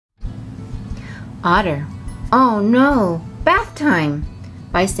Otter. Oh no! Bath time!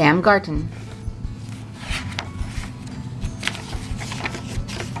 By Sam Garton.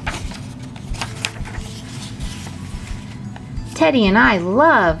 Teddy and I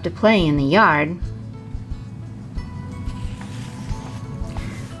love to play in the yard.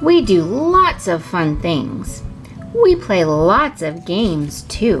 We do lots of fun things. We play lots of games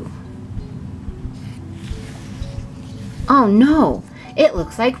too. Oh no! It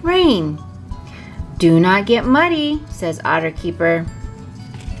looks like rain. Do not get muddy, says Otter Keeper.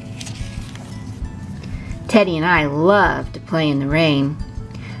 Teddy and I love to play in the rain.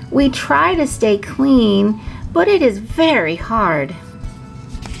 We try to stay clean, but it is very hard.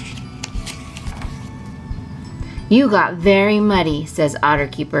 You got very muddy, says Otter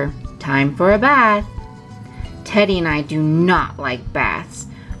Keeper. Time for a bath. Teddy and I do not like baths.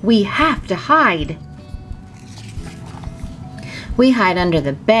 We have to hide. We hide under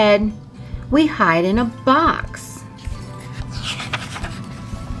the bed. We hide in a box.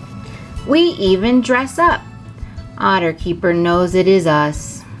 We even dress up. Otter Keeper knows it is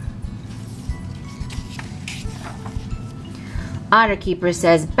us. Otter Keeper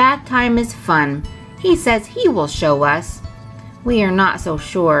says bath time is fun. He says he will show us. We are not so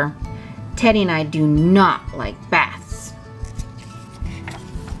sure. Teddy and I do not like baths.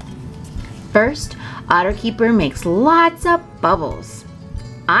 First, Otter Keeper makes lots of bubbles.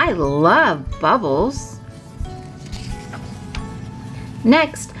 I love bubbles.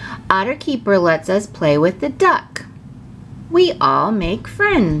 Next, Otter Keeper lets us play with the duck. We all make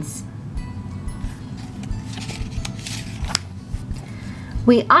friends.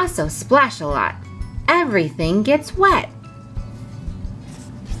 We also splash a lot. Everything gets wet.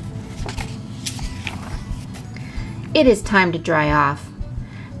 It is time to dry off.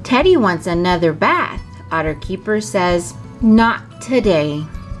 Teddy wants another bath. Otter Keeper says, not today.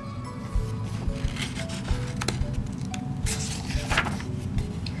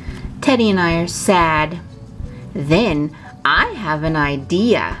 Teddy and I are sad. Then I have an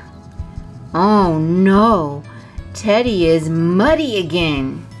idea. Oh no, Teddy is muddy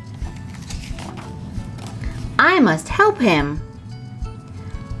again. I must help him.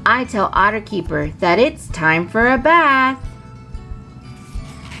 I tell Otter Keeper that it's time for a bath.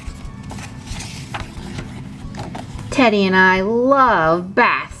 Teddy and I love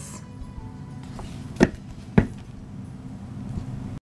baths.